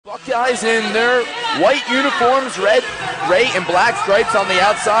Buckeyes in their white uniforms, red, gray, and black stripes on the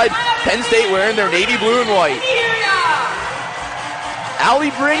outside. Penn State wearing their navy blue and white.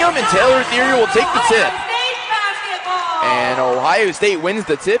 Allie Brigham and Taylor Theory will take the tip. And Ohio State wins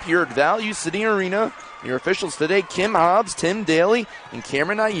the tip here at Value City Arena. Your officials today, Kim Hobbs, Tim Daly, and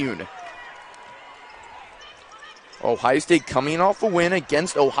Cameron Ayoun. Ohio State coming off a win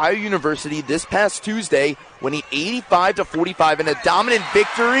against Ohio University this past Tuesday, winning 85-45 in a dominant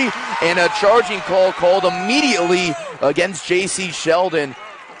victory, and a charging call called immediately against J.C. Sheldon.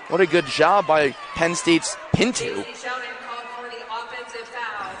 What a good job by Penn State's Pinto.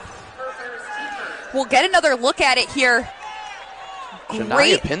 We'll get another look at it here.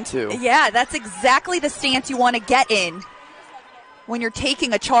 Shania Pinto. Yeah, that's exactly the stance you want to get in when you're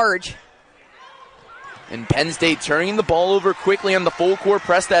taking a charge. And Penn State turning the ball over quickly on the full court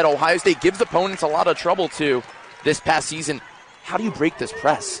press that Ohio State gives opponents a lot of trouble to this past season. How do you break this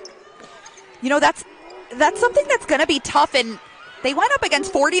press? You know, that's something that's going to be tough, and they went up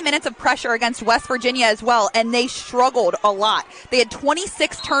against 40 minutes of pressure against West Virginia as well, and they struggled a lot. They had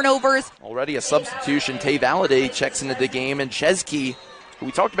 26 turnovers. Already a substitution. Tay Valladay checks into the game, and Chesky, who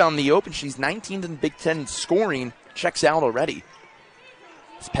we talked about in the open, she's 19th in the Big Ten scoring, checks out already.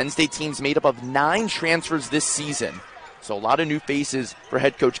 This Penn State team's made up of 9 transfers this season, so a lot of new faces for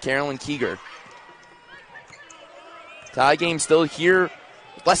head coach Carolyn Keeger. Tie game still here,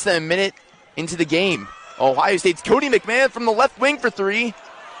 less than a minute into the game. Ohio State's Cody McMahon from the left wing for 3.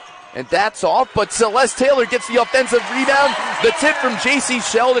 And that's off, but Celeste Taylor gets the offensive rebound. The tip from J.C.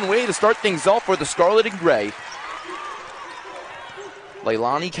 Sheldon, way to start things off for the Scarlet and Gray.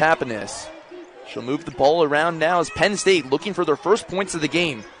 Leilani Kapanis. She'll move the ball around now as Penn State looking for their first points of the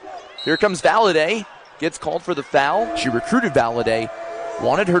game. Here comes Valladay. Gets called for the foul. She recruited Valladay,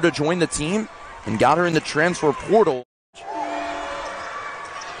 wanted her to join the team, and got her in the transfer portal.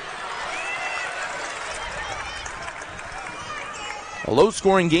 A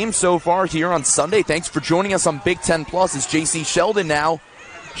low-scoring game so far here on Sunday. Thanks for joining us on Big Ten Plus. It's J.C. Sheldon now.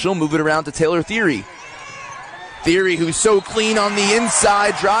 She'll move it around to Taylor Theory. Theory, who's so clean on the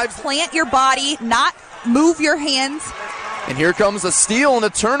inside, drives. Plant your body, not move your hands. And here comes a steal and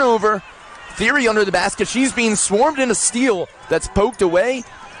a turnover. Theory under the basket. She's being swarmed in a steal that's poked away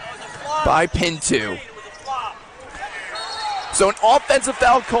by Pinto. So an offensive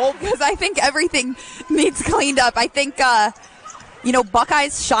foul called. Because I think everything needs cleaned up. I think,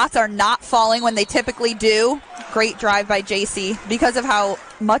 Buckeyes' shots are not falling when they typically do. Great drive by JC because of how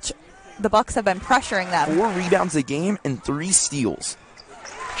much the Bucks have been pressuring them. 4 rebounds a game and 3 steals.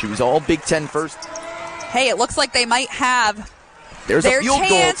 She was all Big Ten first. Hey, it looks like they might have their a field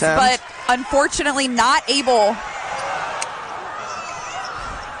chance, goal attempt, but unfortunately not able.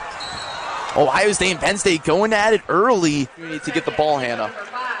 Ohio State and Penn State going at it early. You need to get the ball, Hannah.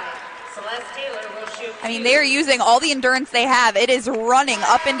 I mean, they are using all the endurance they have. It is running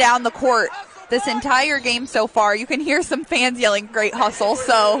up and down the court this entire game so far. You can hear some fans yelling, "Great hustle."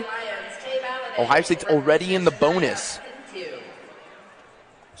 So Ohio State's already in the bonus.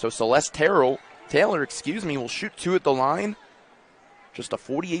 So Celeste Taylor, will shoot 2 at the line. Just a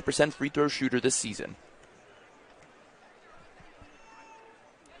 48% free throw shooter this season.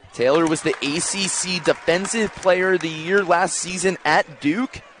 Taylor was the ACC Defensive Player of the Year last season at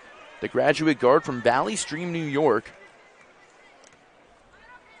Duke. The graduate guard from Valley Stream, New York.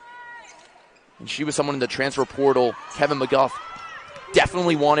 And she was someone in the transfer portal, Kevin McGuff,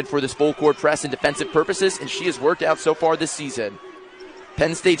 definitely wanted for this full court press and defensive purposes, and she has worked out so far this season.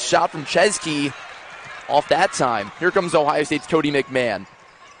 Penn State's shot from Chesky off that time. Here comes Ohio State's Cody McMahon.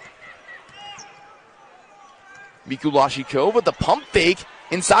 Mikulashikova, the pump fake,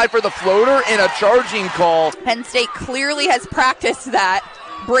 inside for the floater, and a charging call. Penn State clearly has practiced that,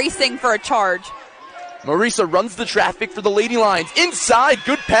 bracing for a charge. Marisa runs the traffic for the Lady Lions. Inside,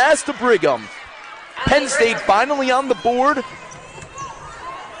 good pass to Brigham. Penn State finally on the board.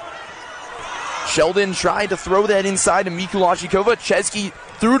 Sheldon tried to throw that inside to Mikulashikova. Chesky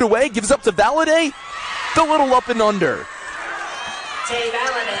threw it away, gives up to Valladay. The little up and under.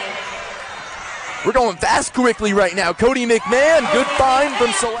 We're going fast quickly right now. Cody McMahon, good find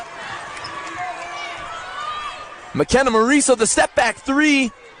from Celeste. McKenna Marisa, the step back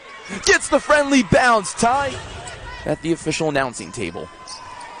 3. Gets the friendly bounce. Tie at the official announcing table.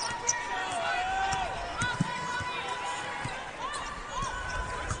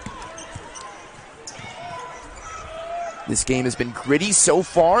 This game has been gritty so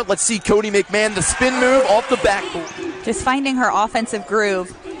far. Let's see Cody McMahon, the spin move off the backboard. Just finding her offensive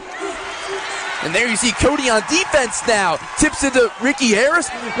groove. And there you see Cody on defense now. Tips into Ricky Harris.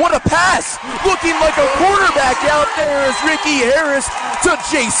 What a pass. Looking like a quarterback out there is Ricky Harris to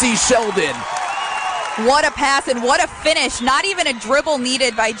J.C. Sheldon. What a pass and what a finish. Not even a dribble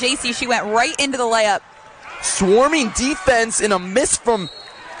needed by J.C. She went right into the layup. Swarming defense and a miss from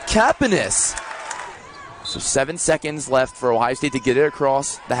Kapanis. So 7 seconds left for Ohio State to get it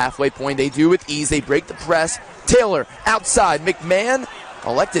across the halfway point. They do with ease. They break the press. Taylor outside. McMahon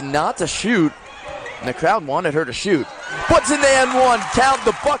elected not to shoot. And the crowd wanted her to shoot. Puts in the and one. Count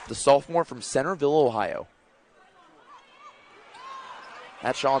the buck. The sophomore from Centerville, Ohio.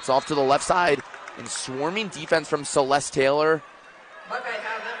 That shot's off to the left side. And swarming defense from Celeste Taylor,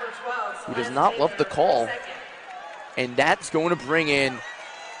 who does not love the call. And that's going to bring in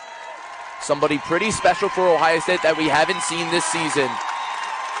somebody pretty special for Ohio State that we haven't seen this season.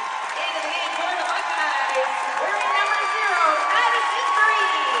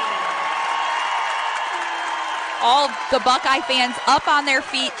 All the Buckeye fans up on their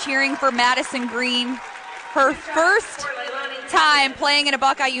feet cheering for Madison Green. Her first time playing in a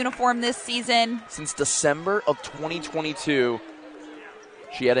Buckeye uniform this season. Since December of 2022.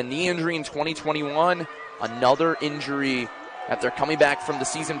 She had a knee injury in 2021, another injury after coming back from the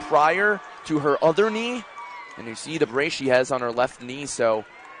season prior to her other knee. And you see the brace she has on her left knee. So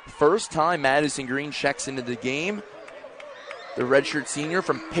first time Madison Green checks into the game. The redshirt senior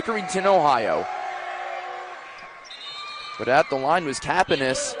from Pickerington, Ohio. But at the line was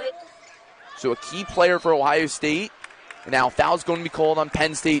Kapanis. So a key player for Ohio State. And now foul's going to be called on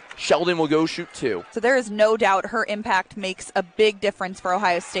Penn State. Sheldon will go shoot 2. So there is no doubt her impact makes a big difference for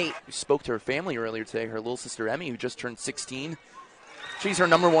Ohio State. We spoke to her family earlier today, her little sister Emmy, who just turned 16. She's her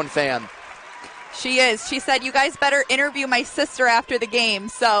 #1 fan. She is. She said, you guys better interview my sister after the game,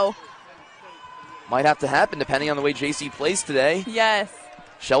 so. Might have to happen depending on the way JC plays today. Yes.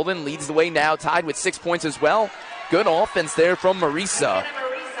 Sheldon leads the way now, tied with 6 points as well. Good offense there from Marisa.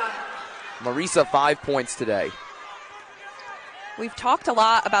 Marisa 5 points today. We've talked a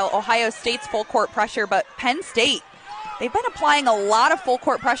lot about Ohio State's full court pressure, but Penn State, they've been applying a lot of full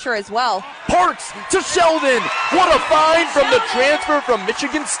court pressure as well. Parks to Sheldon. What a find from the transfer from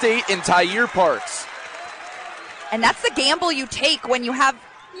Michigan State in Tyre Parks. And that's the gamble you take when you have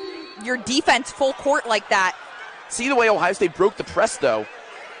your defense full court like that. See the way Ohio State broke the press, though.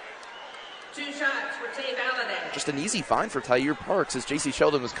 2 shots for Tay Valladay. Just an easy find for Tyre Parks as J.C.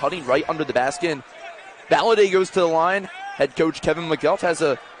 Sheldon was cutting right under the basket. Valladay goes to the line. Head coach Kevin McGuff has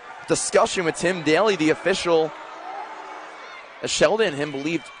a discussion with Tim Daly, the official. As Sheldon and him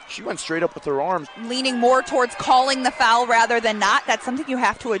believed she went straight up with her arms. Leaning more towards calling the foul rather than not. That's something you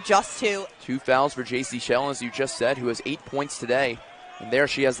have to adjust to. 2 fouls for J.C. Sheldon, as you just said, who has 8 points today. And there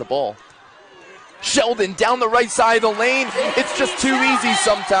she has the ball. Sheldon down the right side of the lane. It's just too easy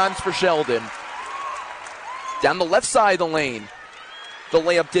sometimes for Sheldon. Down the left side of the lane. The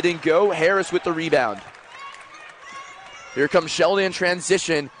layup didn't go. Harris with the rebound. Here comes Sheldon in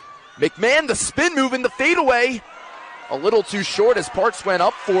transition. McMahon, the spin move and the fadeaway. A little too short as Parks went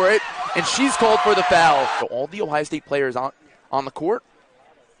up for it, and she's called for the foul. So all the Ohio State players on the court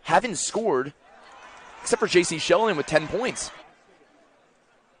haven't scored, except for J.C. Sheldon with 10 points.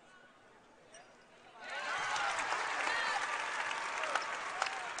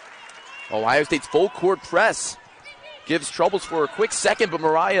 Ohio State's full court press gives troubles for a quick second, but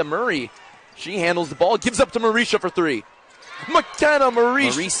Mariah Murray, she handles the ball, gives up to Marisha for 3. McKenna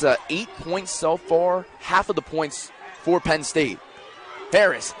Marisa, 8 points so far, half of the points for Penn State.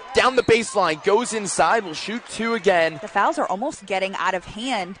 Harris down the baseline, goes inside, will shoot 2 again. The fouls are almost getting out of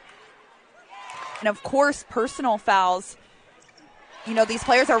hand. And of course, personal fouls. You know, these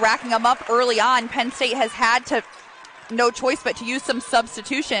players are racking them up early on. Penn State has had no choice but to use some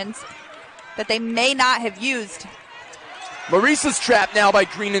substitutions that they may not have used. Marisa's trapped now by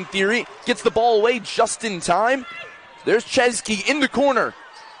Green in theory. Gets the ball away just in time. There's Chesky in the corner.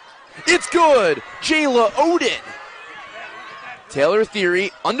 It's good. Jayla Odin. Taylor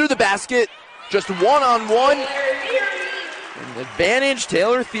Theory under the basket. Just one-on-one. An advantage,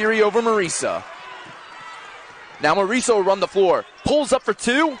 Taylor Theory over Marisa. Now Marisa will run the floor. Pulls up for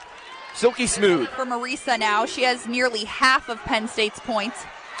 2. Silky smooth. For Marisa now, she has nearly half of Penn State's points.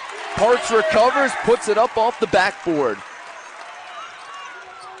 Parks recovers, puts it up off the backboard.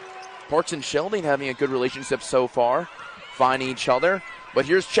 Parks and Sheldon having a good relationship so far, finding each other. But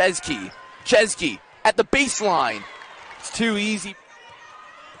here's Chesky. Chesky at the baseline. It's too easy.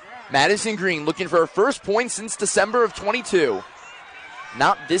 Madison Green looking for her first point since December of 22.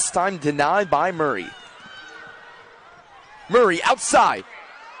 Not this time denied by Murray. Murray outside.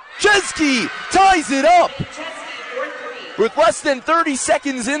 Chesky ties it up. With less than 30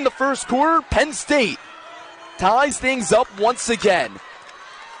 seconds in the first quarter, Penn State ties things up once again.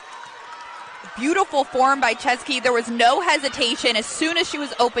 Beautiful form by Chesky. There was no hesitation. As soon as she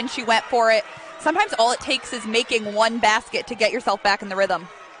was open, she went for it. Sometimes all it takes is making one basket to get yourself back in the rhythm.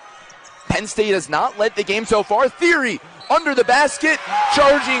 Penn State has not led the game so far. Theory under the basket.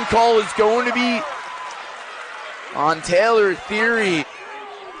 Charging call is going to be on Taylor Theory.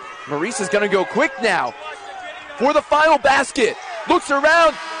 Maurice is going to go quick now for the final basket. Looks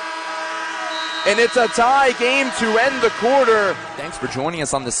around. And it's a tie game to end the quarter. Thanks for joining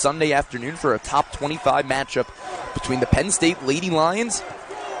us on this Sunday afternoon for a top 25 matchup between the Penn State Lady Lions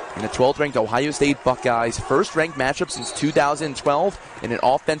and the 12th-ranked Ohio State Buckeyes. First-ranked matchup since 2012 in an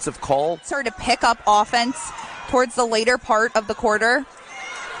offensive call. Started to pick up offense towards the later part of the quarter.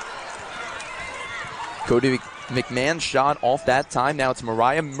 Cody McMahon's shot off that time. Now it's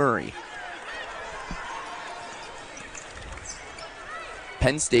Mariah Murray.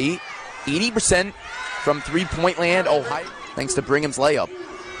 Penn State 80% from three-point land. Ohio, thanks to Brigham's layup.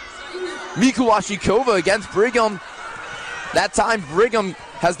 Mikulashikova against Brigham. That time Brigham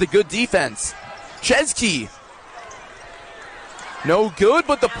has the good defense. Chesky. No good,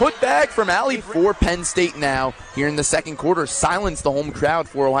 but the putback from Allie for Penn State now. Here in the second quarter, silence the home crowd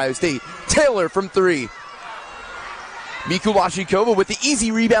for Ohio State. Taylor from three. Mikulashikova with the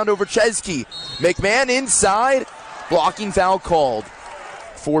easy rebound over Chesky. McMahon inside. Blocking foul called.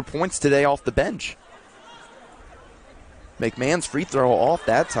 4 points today off the bench. McMahon's free throw off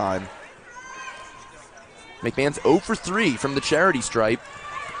that time. McMahon's 0 for 3 from the charity stripe.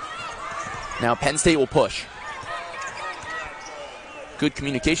 Now Penn State will push. Good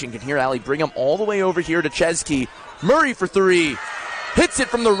communication. Can hear Allie Brigham all the way over here to Chesky. Murray for three. Hits it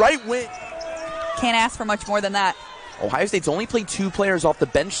from the right wing. Can't ask for much more than that. Ohio State's only played 2 players off the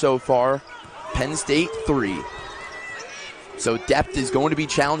bench so far. Penn State 3. So depth is going to be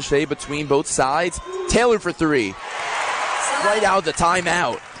challenged today between both sides. Taylor for three. Right out of the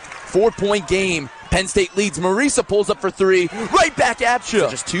timeout. 4-point game. Penn State leads. Marisa pulls up for three. Right back at you. So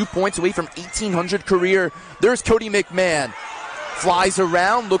just 2 points away from 1,800 career. There's Cody McMahon. Flies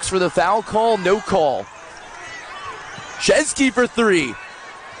around, looks for the foul call. No call. Chesky for three.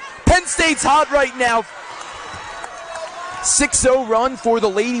 Penn State's hot right now. 6-0 run for the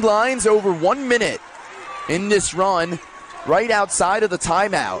Lady Lions. Over 1 minute in this run. Right outside of the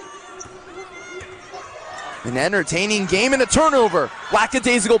timeout. An entertaining game and a turnover.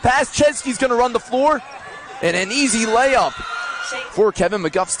 Lackadaisical pass. Chesky's going to run the floor. And an easy layup for Kevin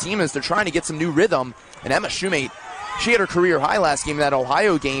McGuff's team as they're trying to get some new rhythm. And Emma Shoemate, she had her career high last game in that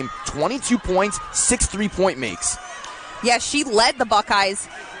Ohio game. 22 points, 6 3-point makes. Yeah, she led the Buckeyes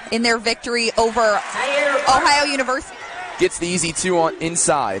in their victory over Ohio University. Gets the easy two on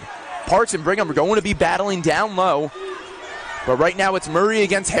inside. Parks and Brigham are going to be battling down low. But right now it's Murray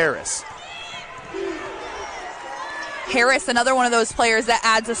against Harris. Harris, another one of those players that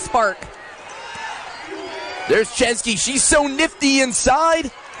adds a spark. There's Chesky. She's so nifty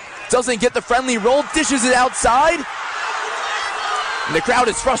inside. Doesn't get the friendly roll. Dishes it outside. And the crowd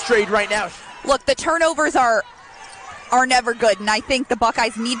is frustrated right now. Look, the turnovers are never good, and I think the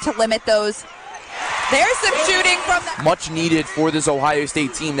Buckeyes need to limit those. There's some shooting from the... Much needed for this Ohio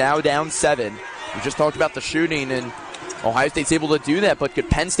State team, now down 7. We just talked about the shooting, and Ohio State's able to do that, but could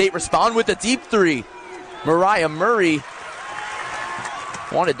Penn State respond with a deep three? Mariah Murray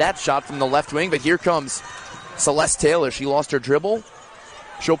wanted that shot from the left wing, but here comes Celeste Taylor. She lost her dribble.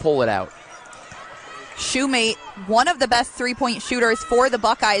 She'll pull it out. Shoemate, one of the best three-point shooters for the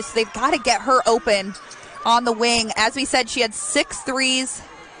Buckeyes. So they've got to get her open on the wing. As we said, she had 6 threes.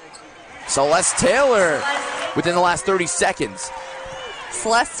 Celeste Taylor within the last 30 seconds.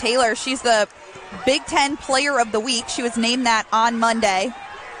 Celeste Taylor, she's the Big Ten Player of the Week. She was named that on Monday.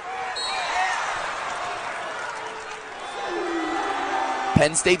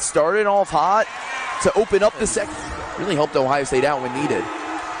 Penn State started off hot to open up the second. Really helped Ohio State out when needed.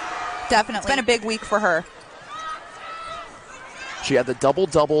 Definitely. It's been a big week for her. She had the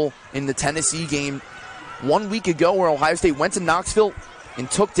double-double in the Tennessee game 1 week ago where Ohio State went to Knoxville and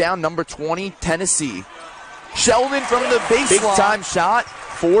took down number 20, Tennessee. Sheldon from the baseline. Big-time shot.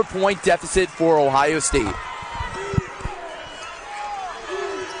 4-point deficit for Ohio State.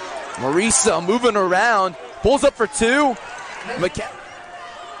 Marisa moving around. Pulls up for two.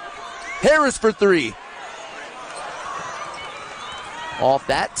 Harris for three. Off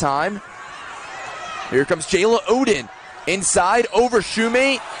that time. Here comes Jayla Oden. Inside over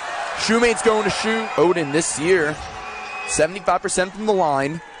Shoemate. Shoemate's going to shoot. Oden this year, 75% from the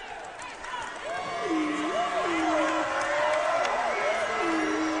line.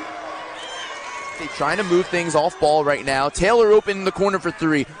 State trying to move things off ball right now. Taylor open in the corner for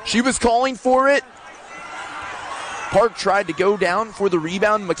three. She was calling for it. Park tried to go down for the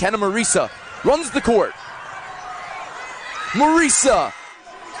rebound. McKenna Marisa runs the court. Marisa.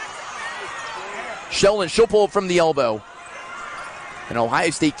 Sheldon, she'll pull it from the elbow. And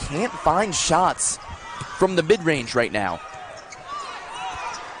Ohio State can't find shots from the mid-range right now.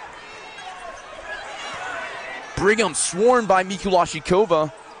 Brigham sworn by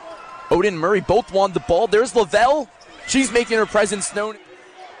Mikulashikova. Odin Murray both want the ball. There's Lavelle. She's making her presence known.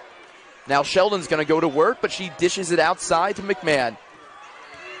 Now Sheldon's going to go to work, but she dishes it outside to McMahon.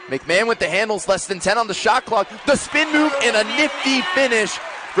 McMahon with the handles, less than 10 on the shot clock. The spin move and a nifty finish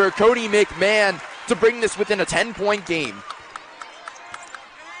for Cody McMahon to bring this within a 10-point game.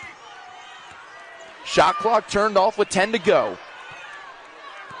 Shot clock turned off with 10 to go.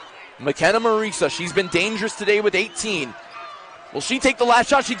 McKenna Marisa, she's been dangerous today with 18. Will she take the last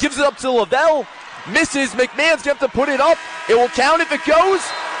shot? She gives it up to Lavelle. Misses. McMahon's going to have to put it up. It will count if it goes.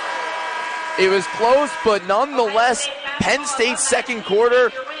 It was close, but nonetheless, Penn State's second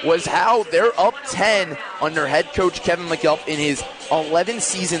quarter was how they're up 10 under head coach Kevin McGuff in his 11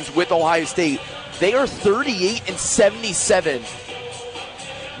 seasons with Ohio State. They are 38-77.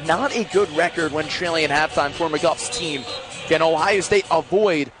 Not a good record when trailing at halftime for McGuff's team. Can Ohio State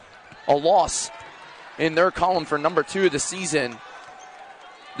avoid a loss in their column for number 2 of the season?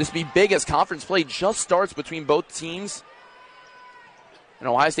 This be big as conference play just starts between both teams. And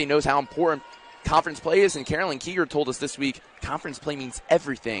Ohio State knows how important conference play is, and Carolyn Keeger told us this week, conference play means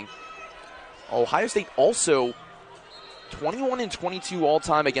everything. Ohio State also 21-22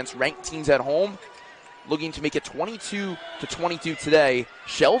 all-time against ranked teams at home, looking to make it 22-22 today.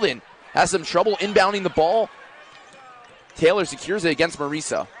 Sheldon has some trouble inbounding the ball. Taylor secures it against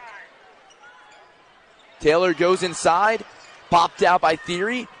Marisa. Taylor goes inside, popped out by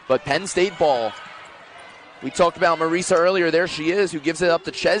Theory, but Penn State ball. We talked about Marisa earlier. There she is, who gives it up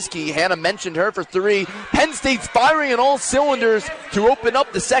to Chesky. Hannah mentioned her for three. Penn State's firing on all cylinders to open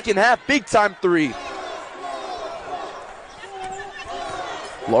up the second half. Big-time three.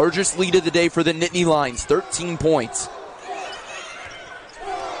 Largest lead of the day for the Nittany Lions, 13 points.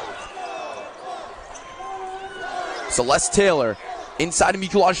 Celeste Taylor inside of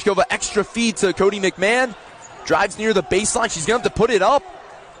Mikulashikova. Extra feed to Cody McMahon. Drives near the baseline. She's going to have to put it up.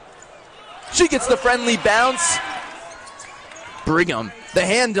 She gets the friendly bounce. Brigham, the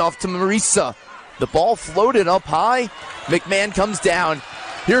handoff to Marisa. The ball floated up high. McMahon comes down.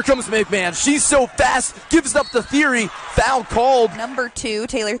 Here comes McMahon. She's so fast. Gives it up to Theory. Foul called. Number 2,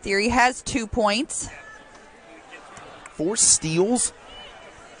 Taylor Theory, has 2 points. 4 steals.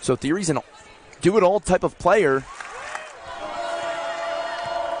 So Theory's an do-it-all type of player.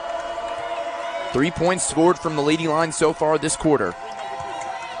 3 points scored from the Lady Lions so far this quarter.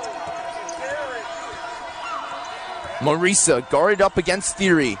 Marisa guarded up against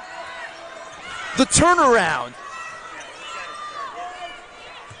Theory. The turnaround.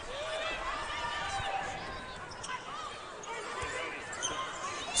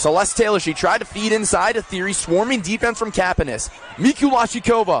 Celeste Taylor, she tried to feed inside a Theory. Swarming defense from Kapanis.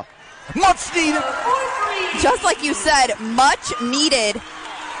 Mikulashikova. Much needed. Just like you said, much needed.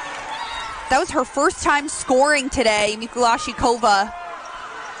 That was her first time scoring today, Mikulashikova.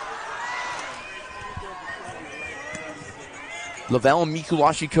 Lavelle and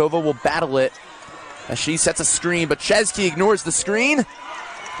Mikulashikova will battle it as she sets a screen, but Chesky ignores the screen,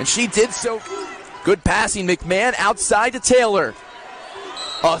 and she did so. Good passing, McMahon outside to Taylor.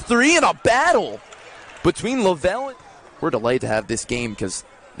 A three and a battle between Lavelle and... We're delighted to have this game because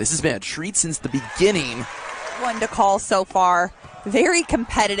this has been a treat since the beginning. One to call so far. Very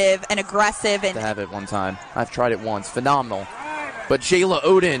competitive and aggressive. And to have it one time. I've tried it once. Phenomenal. But Jayla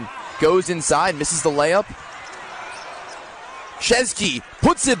Odin goes inside, misses the layup. Chesky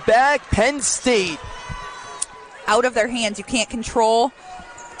puts it back. Penn State. Out of their hands. You can't control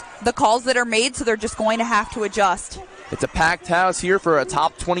the calls that are made, so they're just going to have to adjust. It's a packed house here for a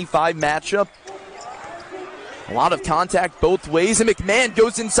top 25 matchup. A lot of contact both ways, and McMahon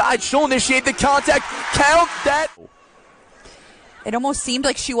goes inside. She'll initiate the contact. Count that. It almost seemed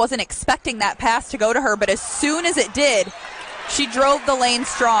like she wasn't expecting that pass to go to her, but as soon as it did, she drove the lane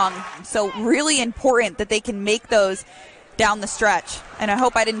strong. So really important that they can make those down the stretch. And I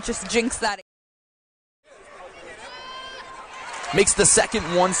hope I didn't just jinx that. Makes the second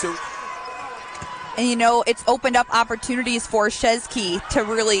one. So. And you know, it's opened up opportunities for Chesky to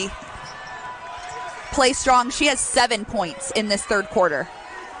really play strong. She has 7 points in this third quarter.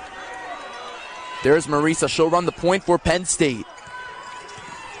 There's Marisa. She'll run the point for Penn State.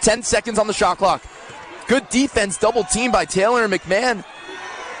 10 seconds on the shot clock. Good defense, double team by Taylor and McMahon.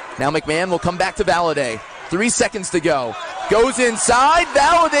 Now McMahon will come back to Valladay. 3 seconds to go. Goes inside.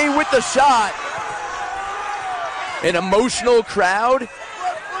 Valladay with the shot. An emotional crowd.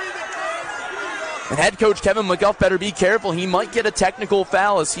 And head coach Kevin McGuff better be careful. He might get a technical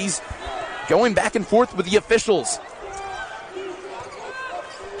foul as he's going back and forth with the officials.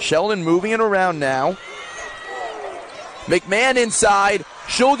 Sheldon moving it around now. McMahon inside.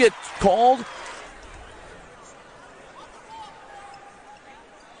 She'll get called.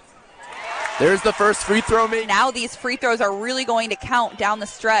 There's the first free throw made. Now these free throws are really going to count down the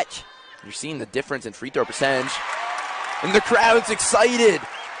stretch. You're seeing the difference in free throw percentage. And the crowd's excited.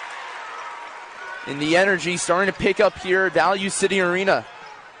 And the energy starting to pick up here at Value City Arena.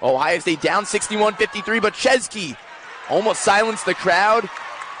 Ohio State down 61-53, but Chesky almost silenced the crowd.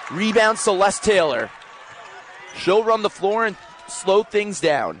 Rebound Celeste Taylor. She'll run the floor and slow things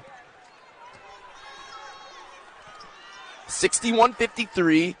down.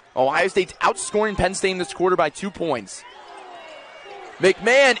 61-53. Ohio State's outscoring Penn State in this quarter by 2 points.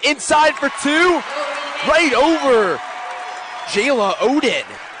 McMahon inside for two. Right over Jayla Oden.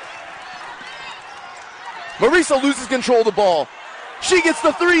 Marisa loses control of the ball. She gets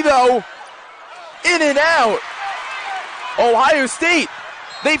the three, though. In and out. Ohio State.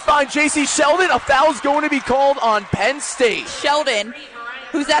 They find J.C. Sheldon. A foul's going to be called on Penn State. Sheldon,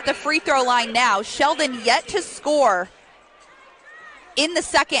 who's at the free throw line now. Sheldon yet to score in the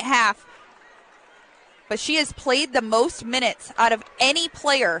second half. But she has played the most minutes out of any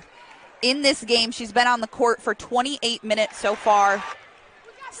player in this game. She's been on the court for 28 minutes so far.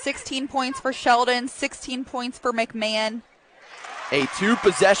 16 points for Sheldon, 16 points for McMahon. A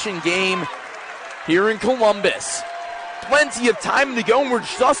two-possession game here in Columbus. Plenty of time to go, and we're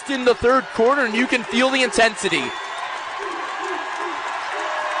just in the third quarter, and you can feel the intensity.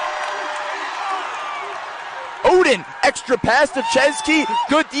 Oden, extra pass to Chesky.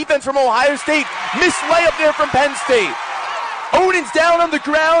 Good defense from Ohio State. Missed layup there from Penn State. Oden's down on the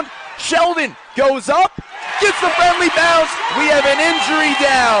ground. Sheldon goes up, gets the friendly bounce. We have an injury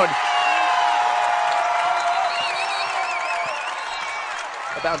down.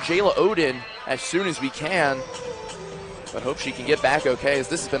 About Jayla Oden as soon as we can. But hope she can get back okay, as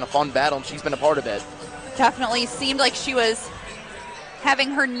this has been a fun battle and she's been a part of it. Definitely seemed like she was having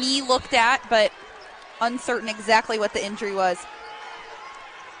her knee looked at, but uncertain exactly what the injury was.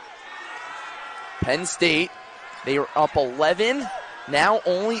 Penn State, they are up 11, now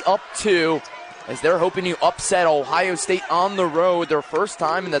only up 2, as they're hoping to upset Ohio State on the road, their first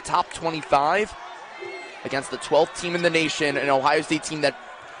time in the top 25 against the 12th team in the nation, an Ohio State team that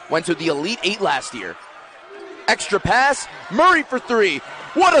went to the Elite 8 last year. Extra pass, Murray for three.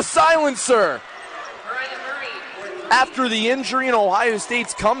 What a silencer! After the injury in Ohio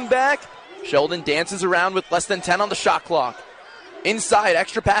State's comeback, Sheldon dances around with less than 10 on the shot clock. Inside,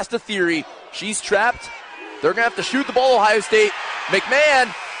 extra pass to Theory. She's trapped. They're going to have to shoot the ball, Ohio State.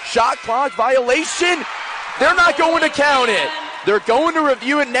 McMahon, shot clock violation. They're not going to count it. They're going to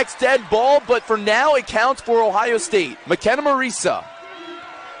review it next dead ball, but for now it counts for Ohio State. McKenna Marisa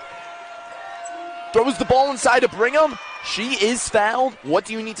throws the ball inside to Brigham. She is fouled. What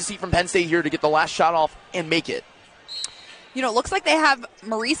do you need to see from Penn State here to get the last shot off and make it? You know, it looks like they have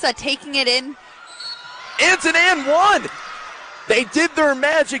Marisa taking it in. It's an and one. They did their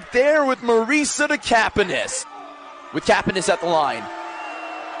magic there with Marisa to Kapanis. With Kapanis at the line.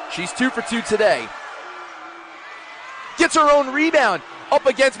 She's 2 for 2 today. Gets her own rebound. Up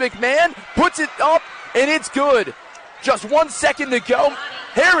against McMahon. Puts it up, and it's good. Just 1 second to go.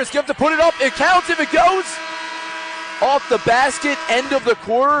 Harris going to have to put it up. It counts if it goes. Off the basket, end of the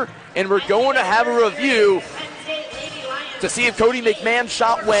quarter. And we're going to have a review to see if Cody McMahon's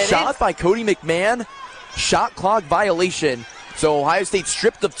shot went in. Shot by Cody McMahon. Shot clock violation. So Ohio State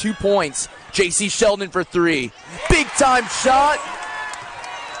stripped of 2 points. J.C. Sheldon for three. Big time shot.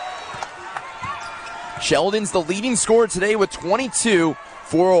 Sheldon's the leading scorer today with 22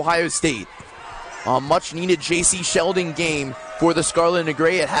 for Ohio State. A much needed J.C. Sheldon game for the Scarlet and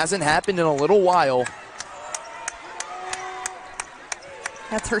Gray. It hasn't happened in a little while.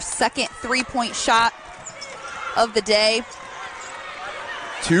 That's her second three-point shot of the day.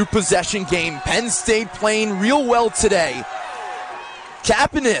 Two-possession game. Penn State playing real well today.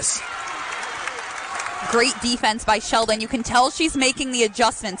 Kapanis. Great defense by Sheldon. You can tell she's making the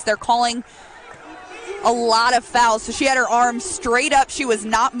adjustments. They're calling a lot of fouls, so she had her arms straight up. She was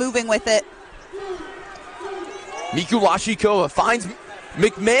not moving with it. Mikulashikova finds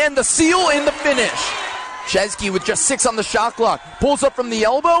McMahon, the seal in the finish. Chesky with just 6 on the shot clock. Pulls up from the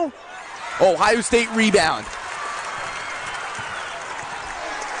elbow. Ohio State rebound.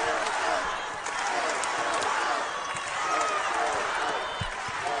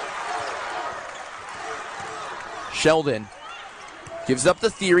 Sheldon gives up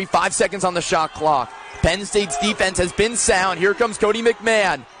the theory. 5 seconds on the shot clock. Penn State's defense has been sound. Here comes Cody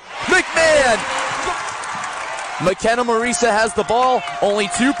McMahon. McKenna Marisa has the ball. Only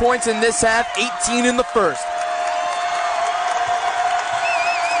 2 points in this half, 18 in the first.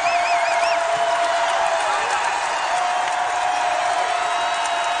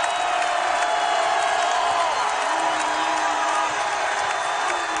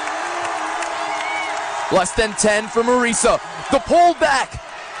 Less than 10 for Marisa. The pull back.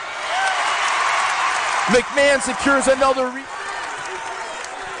 McMahon secures another.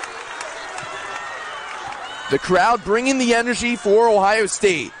 The crowd bringing the energy for Ohio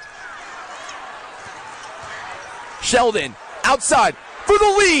State. Sheldon outside for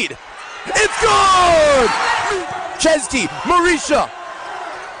the lead. It's good! Chesky, Marisha.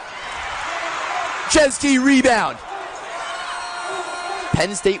 Chesky rebound.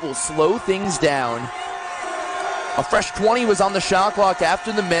 Penn State will slow things down. A fresh 20 was on the shot clock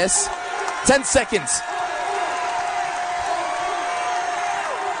after the miss. 10 seconds.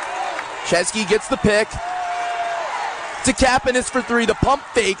 Chesky gets the pick. To Kapanis for three. The pump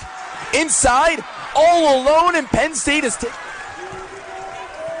fake. Inside. All alone, and Penn State is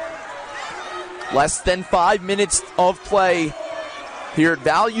less than 5 minutes of play here at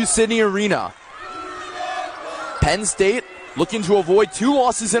Value City Arena. Penn State looking to avoid 2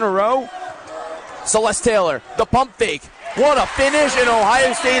 losses in a row. Celeste Taylor, the pump fake. What a finish, and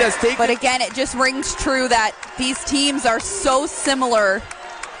Ohio State has taken. But again, it just rings true that these teams are so similar.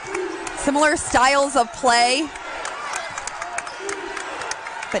 Similar styles of play.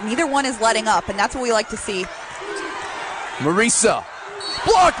 But neither one is letting up, and that's what we like to see. Marisa,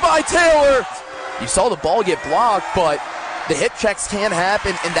 blocked by Taylor. You saw the ball get blocked, but the hip checks can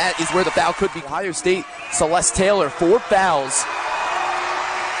happen, and that is where the foul could be. Ohio State, Celeste Taylor, 4 fouls.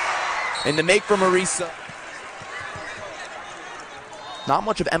 And the make for Marisa. Not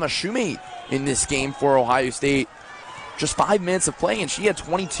much of Emma Shoemate in this game for Ohio State. Just 5 minutes of play, and she had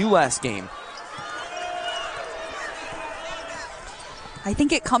 22 last game. I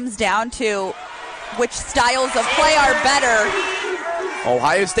think it comes down to which styles of play are better.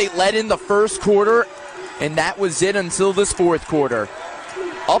 Ohio State led in the first quarter, and that was it until this fourth quarter.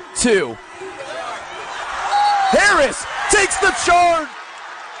 Up 2. Harris takes the charge.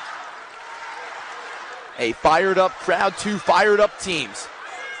 A fired up crowd, 2 fired up teams.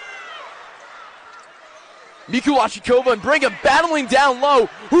 Mikulashikova and Brigham battling down low.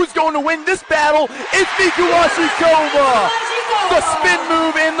 Who's going to win this battle? It's Mikulashikova. The spin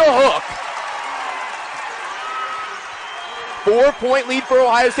move in the hook. 4-point lead for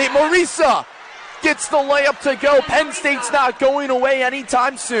Ohio State. Marisa gets the layup to go. Penn State's not going away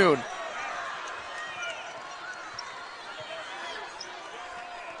anytime soon.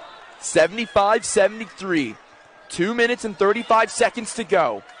 (75-73). 2 minutes and 35 seconds to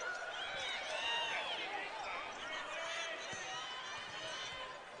go.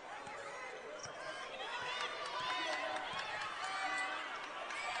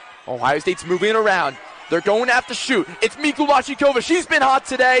 Ohio State's moving around. They're going to have to shoot. It's Mikulashikova. She's been hot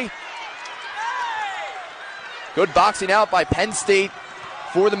today. Good boxing out by Penn State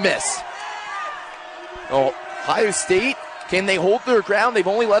for the miss. Ohio State, can they hold their ground? They've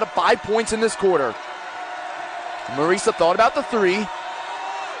only let up 5 points in this quarter. Marisa thought about the 3.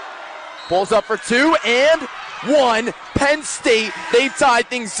 Pulls up for 2 and 1. Penn State, they've tied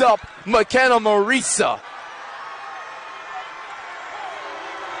things up. McKenna Marisa.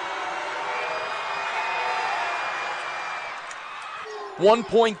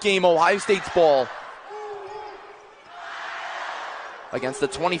 One-point game, Ohio State's ball. Against the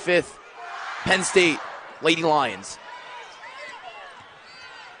 25th Penn State Lady Lions.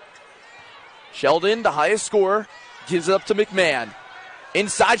 Sheldon, the highest scorer, gives it up to McMahon.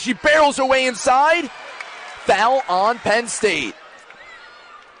 Inside, she barrels her way inside. Foul on Penn State.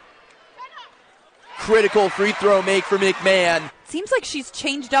 Critical free throw make for McMahon. Seems like she's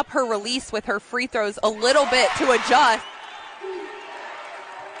changed up her release with her free throws a little bit to adjust.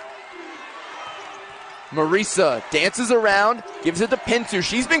 Marisa dances around, gives it to Pinto.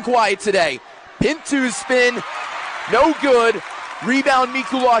 She's been quiet today. Pinto's spin, no good. Rebound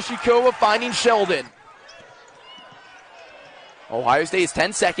Mikulashikova finding Sheldon. Ohio State is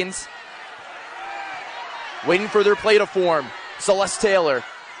 10 seconds. Waiting for their play to form. Celeste Taylor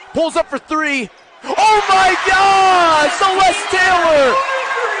pulls up for 3. Oh my God! Celeste Taylor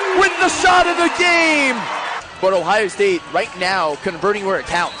with the shot of the game. But Ohio State right now converting where it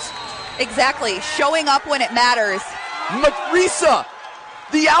counts. Exactly, showing up when it matters. Marisa,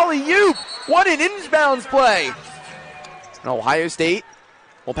 the alley-oop. What an inbounds play. And Ohio State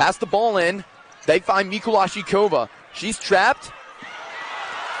will pass the ball in. They find Mikulashikova. She's trapped.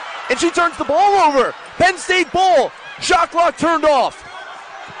 And she turns the ball over. Penn State ball. Shot clock turned off.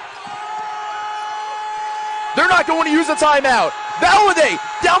 They're not going to use a timeout. Valladay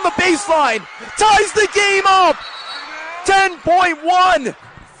down the baseline. Ties the game up. 10.1.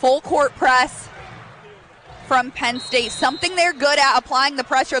 Full court press from Penn State. Something they're good at, applying the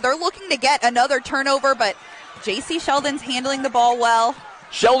pressure. They're looking to get another turnover, but J.C. Sheldon's handling the ball well.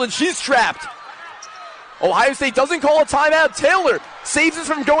 Sheldon, she's trapped. Ohio State doesn't call a timeout. Taylor saves us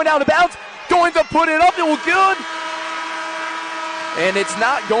from going out of bounds. Going to put it up. It will good. And it's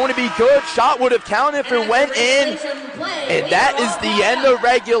not going to be good. Shot would have counted if it went in. And that is the end of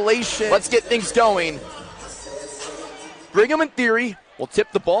regulation. Let's get things going. Brigham, in theory, will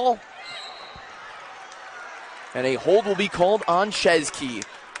tip the ball. And a hold will be called on Chesky.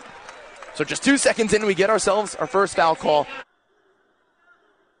 So just 2 seconds in, we get ourselves our first foul call.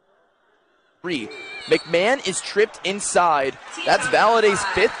 McMahon is tripped inside. That's Valladay's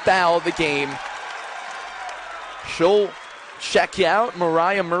 5th foul of the game. She'll check out.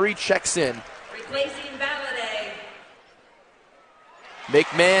 Mariah Murray checks in. Replacing Valladay.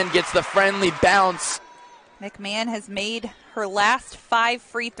 McMahon gets the friendly bounce. McMahon has made her last 5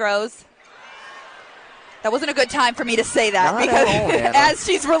 free throws. That wasn't a good time for me to say that, Not because at all, Hannah. as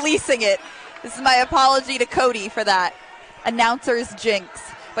she's releasing it, this is my apology to Cody for that announcer's jinx.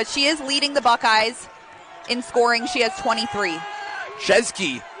 But she is leading the Buckeyes in scoring. She has 23.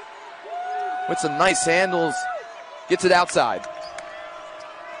 Chesky with some nice handles. Gets it outside.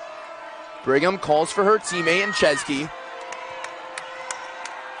 Brigham calls for her teammate and Chesky.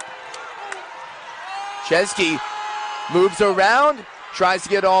 Chesky moves around, tries to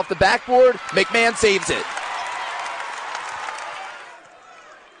get off the backboard. McMahon saves it.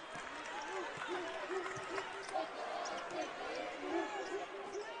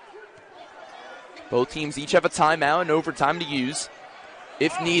 Both teams each have a timeout and overtime to use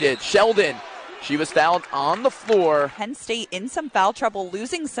if needed. Sheldon, she was fouled on the floor. Penn State in some foul trouble,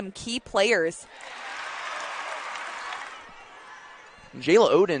 losing some key players. Jayla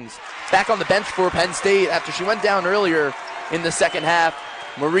Oden's back on the bench for Penn State after she went down earlier in the second half.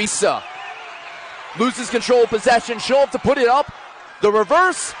 Marisa loses control of possession. She'll have to put it up. The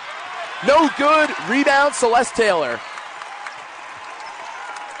reverse, no good. Rebound, Celeste Taylor.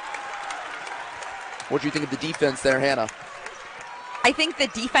 What do you think of the defense there, Hannah? I think the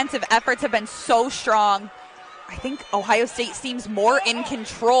defensive efforts have been so strong. I think Ohio State seems more in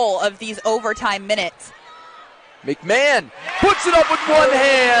control of these overtime minutes. McMahon puts it up with one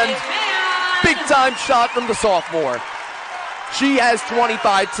hand. Big time shot from the sophomore. She has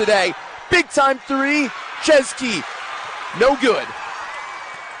 25 today. Big time three. Chesky, no good.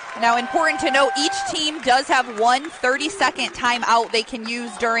 Now, important to note, each team does have one 30-second timeout they can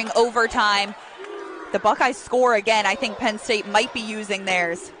use during overtime. The Buckeyes score again. I think Penn State might be using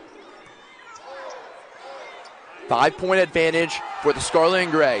theirs. 5-point advantage for the Scarlet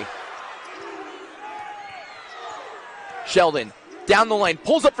and Gray. Sheldon down the lane,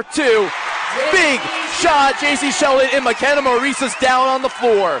 pulls up for two. Big shot, J.C. Sheldon, and McKenna Marisa's down on the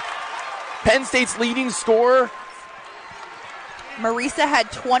floor. Penn State's leading scorer. Marisa had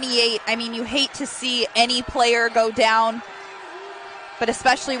 28. I mean, you hate to see any player go down, but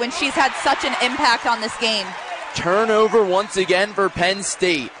especially when she's had such an impact on this game. Turnover once again for Penn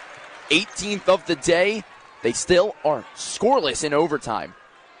State. 18th of the day. They still are scoreless in overtime.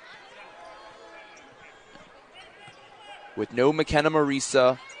 With no McKenna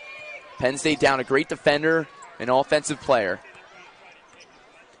Marisa, Penn State down a great defender, an offensive player.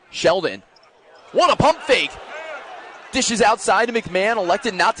 Sheldon, what a pump fake. Dishes outside to McMahon,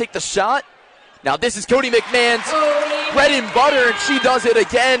 elected not to take the shot. Now this is Cody McMahon's bread and butter, and she does it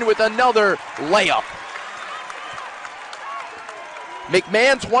again with another layup.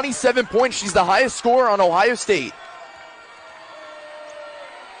 McMahon, 27 points. She's the highest scorer on Ohio State.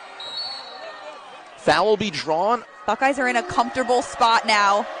 Foul will be drawn. Buckeyes are in a comfortable spot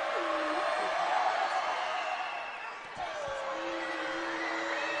now.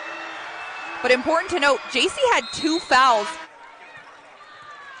 But important to note, JC had 2 fouls.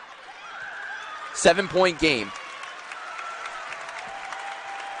 7-point game.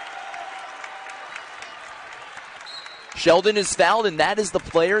 Sheldon is fouled, and that is the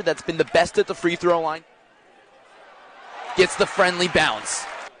player that's been the best at the free throw line. Gets the friendly bounce.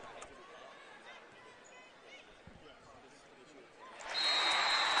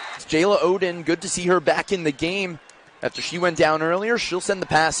 It's Jayla Oden. Good to see her back in the game. After she went down earlier, she'll send the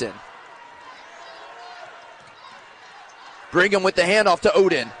pass in. Brigham with the handoff to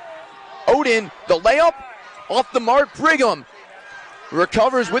Oden. Oden, the layup, off the mark. Brigham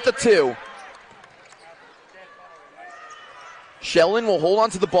recovers with the 2. Sheldon will hold on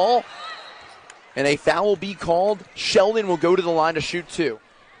to the ball, and a foul will be called. Sheldon will go to the line to shoot 2.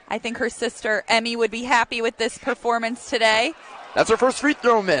 I think her sister Emmy would be happy with this performance today. That's her first free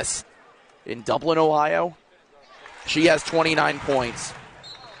throw miss in Dublin, Ohio. She has 29 points.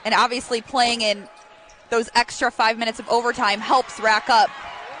 And obviously playing in those extra 5 minutes of overtime helps rack up.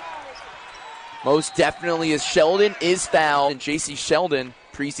 Most definitely, as Sheldon is fouled. And J.C. Sheldon,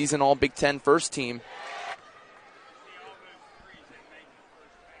 preseason All-Big Ten first team.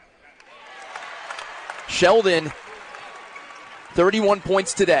 Sheldon, 31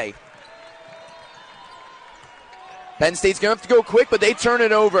 points today. Penn State's going to have to go quick, but they turn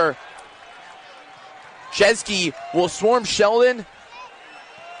it over. Chesky will swarm Sheldon,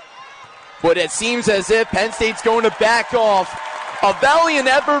 but it seems as if Penn State's going to back off. A valiant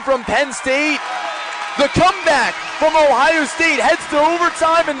effort from Penn State. The comeback from Ohio State heads to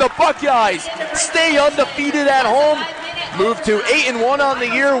overtime, and the Buckeyes stay undefeated at home. Move to 8-1 on the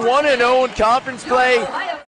year, 1-0 in conference play.